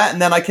did that,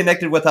 and then I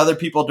connected with other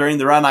people during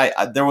the run.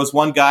 There was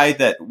one guy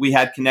that we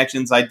had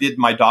connections. I did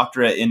my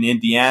doctorate in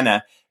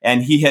Indiana,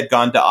 and he had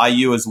gone to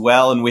IU as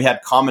well, and we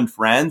had common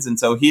friends. And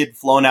so he had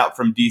flown out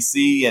from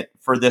DC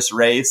for this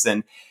race.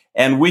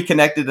 And we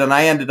connected, and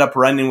I ended up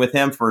running with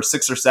him for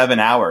 6 or 7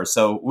 hours.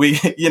 So we,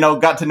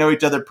 got to know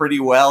each other pretty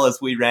well as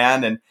we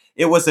ran. And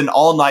it was an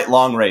all night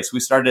long race. We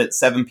started at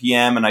 7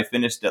 p.m. and I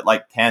finished at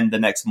like 10 the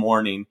next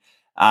morning.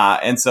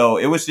 And so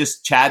it was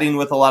just chatting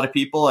with a lot of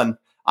people. And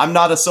I'm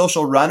not a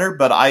social runner,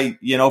 but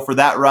for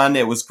that run,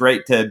 it was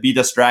great to be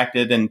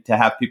distracted and to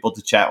have people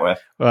to chat with.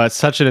 Well, it's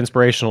such an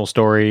inspirational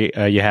story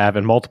you have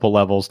in multiple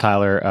levels,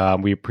 Tyler.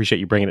 We appreciate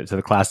you bringing it to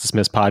the Class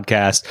Dismissed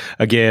podcast.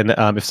 Again,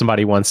 if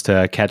somebody wants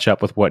to catch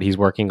up with what he's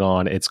working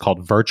on, it's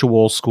called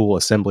Virtual School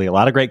Assembly. A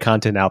lot of great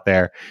content out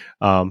there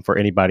for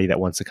anybody that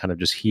wants to kind of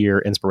just hear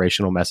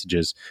inspirational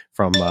messages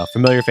from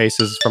familiar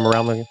faces from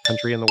around the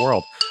country and the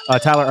world.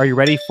 Tyler, are you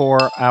ready for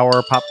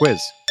our pop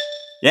quiz?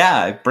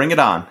 Yeah, bring it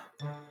on.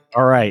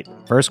 All right.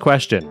 First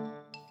question.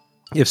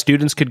 If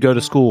students could go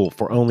to school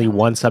for only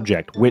one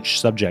subject,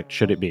 which subject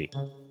should it be?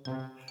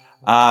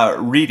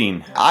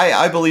 Reading.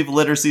 I believe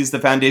literacy is the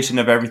foundation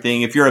of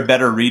everything. If you're a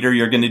better reader,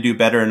 you're going to do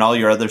better in all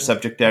your other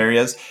subject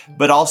areas.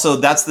 But also,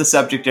 that's the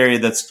subject area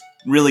that's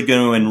really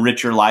going to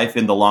enrich your life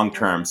in the long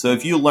term. So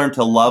if you learn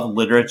to love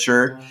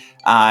literature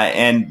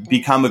and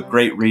become a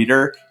great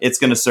reader, it's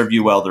going to serve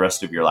you well the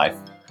rest of your life.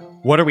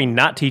 What are we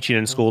not teaching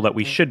in school that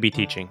we should be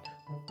teaching?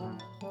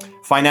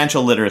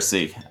 Financial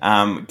literacy.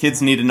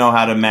 Kids need to know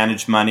how to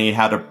manage money,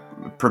 how to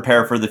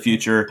prepare for the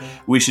future.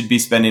 We should be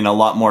spending a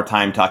lot more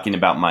time talking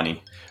about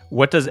money.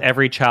 What does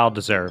every child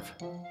deserve?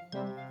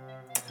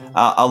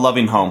 A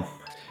loving home.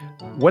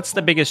 What's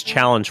the biggest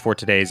challenge for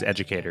today's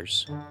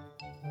educators?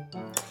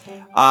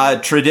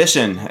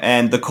 Tradition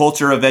and the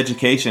culture of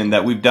education,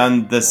 that we've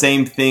done the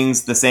same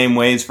things the same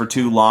ways for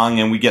too long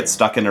and we get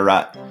stuck in a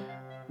rut.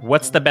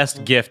 What's the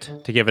best gift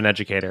to give an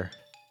educator?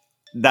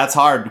 That's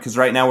hard because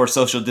right now we're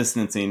social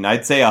distancing.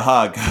 I'd say a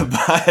hug,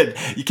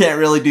 but you can't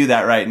really do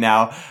that right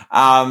now.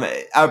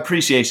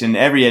 Appreciation.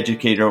 Every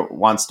educator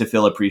wants to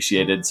feel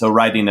appreciated. So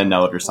writing a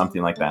note or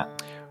something like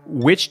that.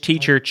 Which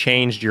teacher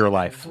changed your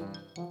life?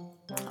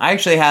 I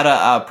actually had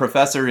a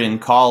professor in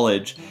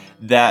college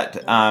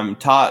that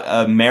taught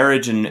a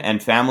marriage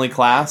and family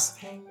class.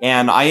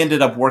 And I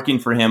ended up working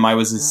for him. I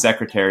was his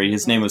secretary.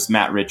 His name was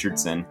Matt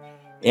Richardson.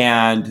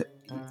 And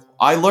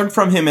I learned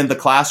from him in the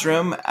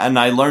classroom, and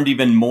I learned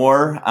even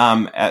more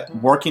at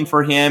working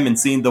for him and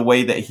seeing the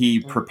way that he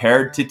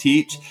prepared to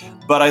teach.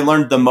 But I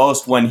learned the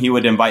most when he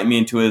would invite me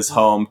into his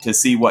home to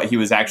see what he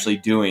was actually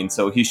doing.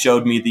 So he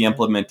showed me the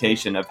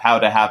implementation of how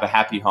to have a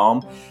happy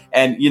home.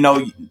 And,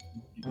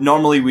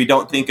 normally we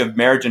don't think of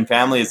marriage and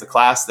family as a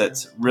class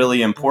that's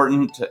really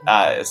important,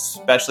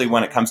 especially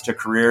when it comes to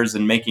careers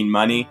and making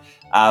money.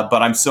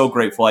 But I'm so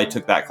grateful I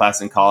took that class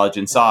in college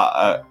and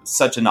saw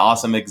such an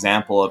awesome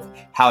example of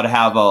how to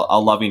have a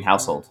loving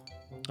household.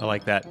 I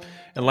like that.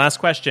 And last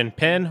question,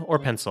 pen or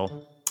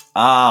pencil?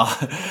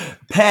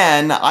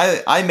 Pen.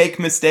 I make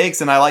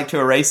mistakes and I like to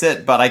erase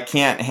it, but I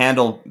can't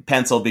handle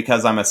pencil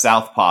because I'm a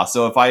southpaw.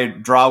 So if I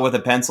draw with a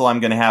pencil,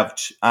 I'm going to have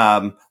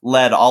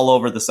lead all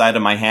over the side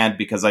of my hand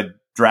because I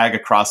drag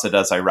across it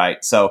as I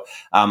write. So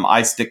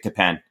I stick to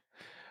pen.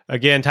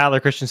 Again, Tyler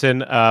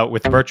Christensen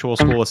with Virtual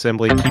School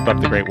Assembly. Keep up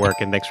the great work,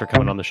 and thanks for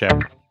coming on the show.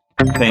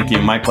 Thank you.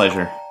 My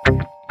pleasure.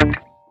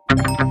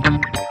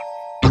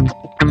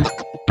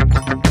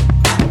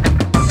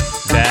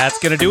 That's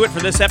going to do it for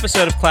this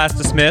episode of Class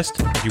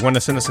Dismissed. If you want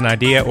to send us an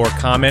idea or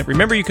comment,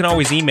 remember you can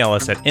always email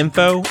us at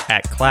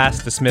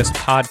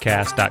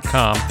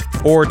info@classdismissedpodcast.com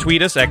or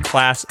tweet us at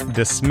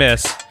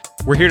classdismiss.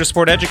 We're here to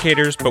support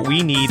educators, but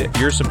we need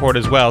your support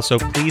as well, so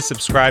please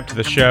subscribe to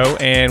the show,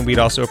 and we'd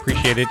also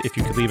appreciate it if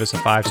you could leave us a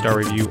 5-star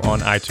review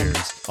on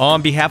iTunes.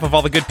 On behalf of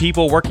all the good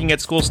people working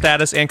at School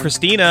Status and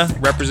Christina,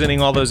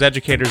 representing all those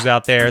educators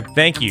out there,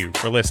 thank you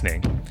for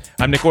listening.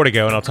 I'm Nick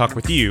Ortego, and I'll talk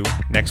with you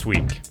next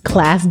week.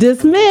 Class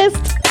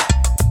dismissed.